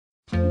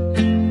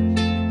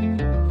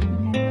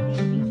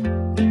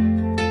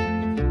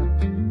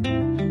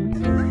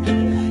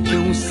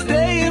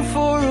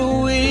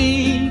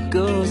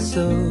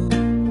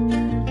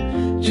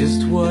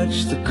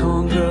the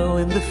corn grow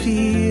in the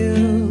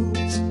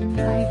fields.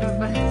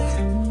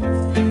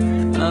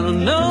 I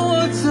don't know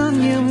what's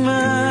on your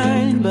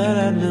mind, but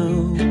I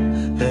know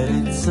that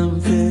it's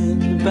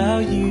something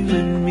about you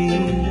and me.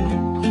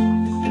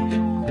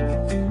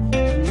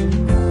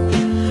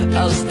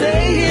 I'll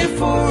stay here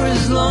for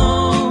as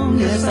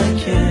long as I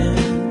can,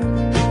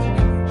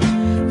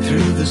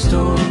 through the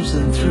storms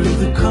and through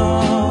the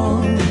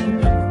calm.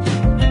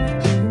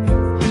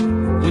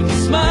 When you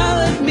smile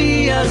at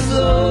me, I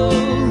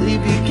slowly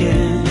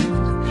begin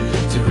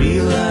to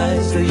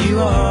realize that you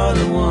are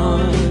the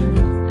one.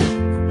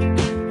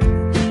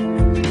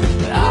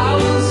 I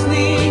will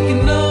sneak a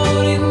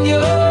note in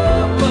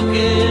your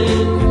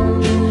pocket,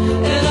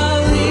 and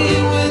I'll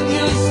leave with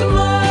your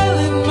smile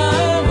in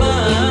my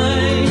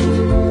mind.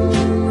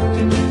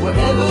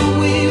 Wherever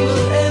we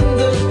will end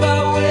up, I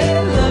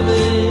will love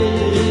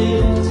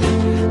it,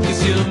 'cause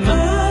you're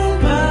mine,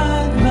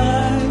 mine,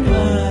 mine,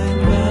 mine,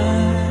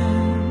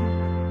 mine.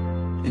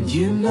 And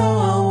you know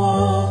I'll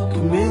walk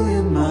a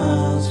million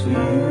miles for you.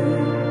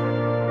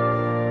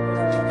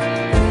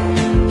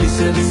 You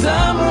said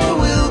summer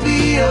will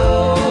be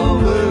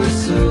over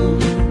soon.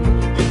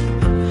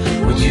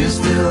 Would you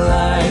still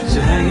like to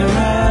hang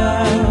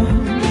around?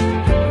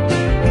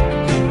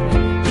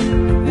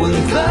 When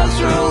the clouds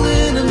roll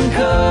in and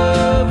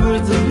cover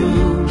the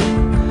moon,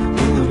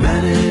 will we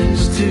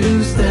manage to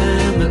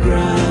stand the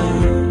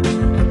ground?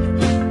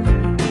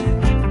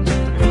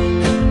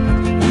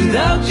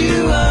 Without you,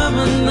 I'm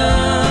an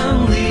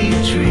unleaf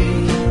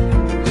tree,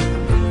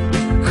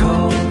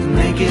 cold,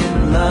 naked,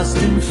 lost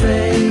in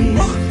faith.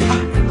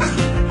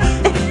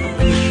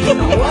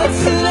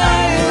 What's an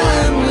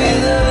island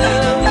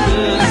without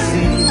the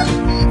sea?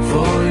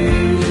 For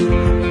you,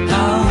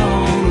 I'll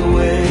hold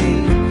away.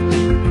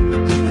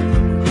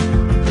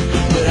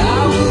 But I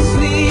will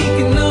sneak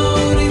a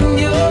note in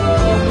your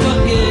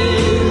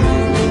pocket,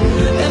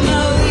 and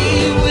I'll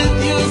leave with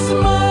your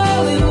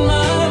smile in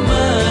my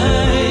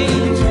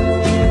mind.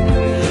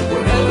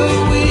 Wherever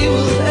we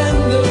will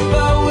end up,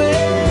 I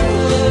will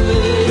love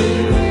it,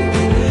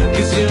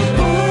 'cause you're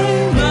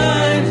mine,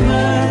 mine,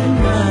 mine,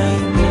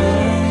 mine,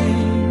 mine.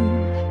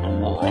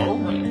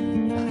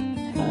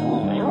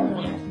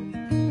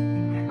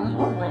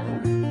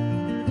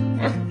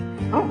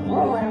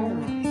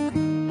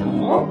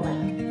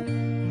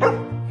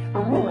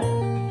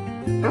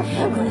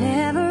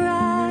 Whenever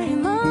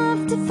I'm off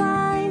to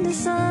find a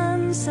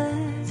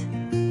sunset,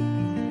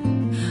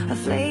 a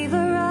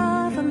flavor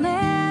of a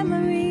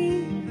memory,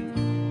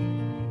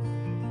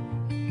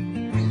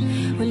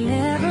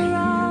 whenever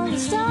all the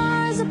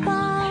stars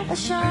above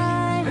are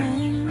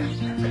shining,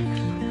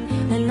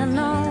 and I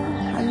know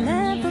I'll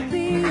never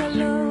be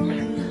alone,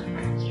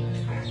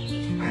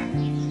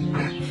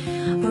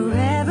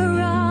 wherever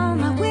all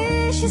my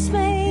wishes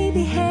may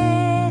be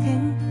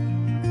heading,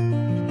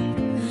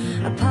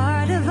 a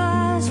part of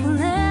us will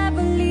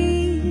never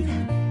leave.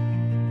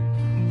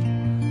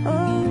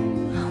 Oh,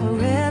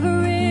 wherever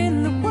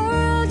in the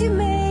world you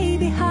may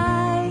be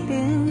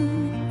hiding,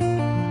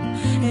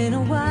 in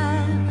a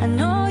while I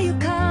know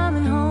you're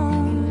coming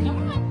home.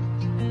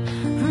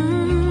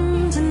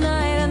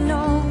 Tonight I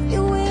know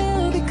you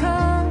will be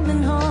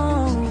coming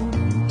home.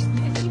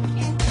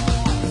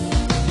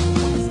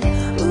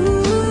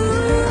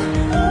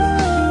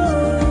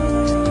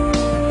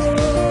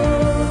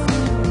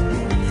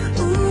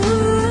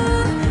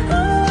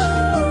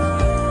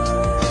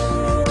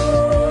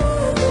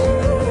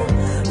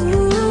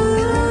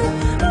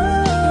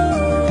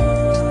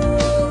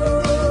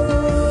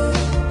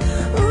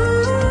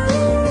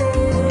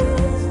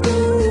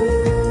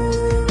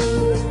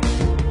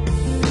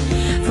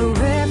 For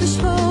every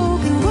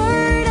spoken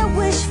word I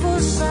wish for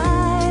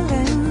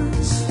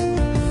silence,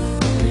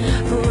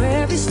 for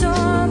every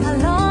storm I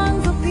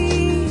long for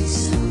peace,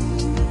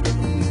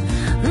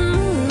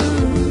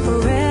 for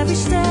every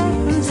step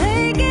I'm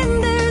taking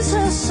there's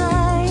a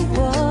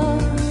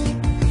sidewalk,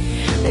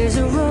 there's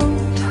a road,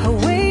 a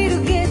way to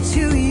get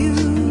to you,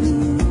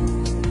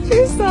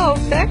 So,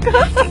 Becca.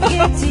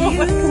 get to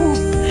you.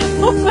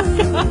 Oh my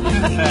God.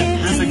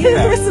 Get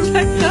to Where's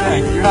Becca?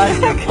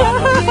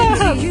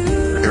 you.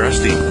 Hey,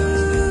 Rusty,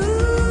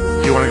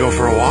 you want to go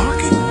for a walk?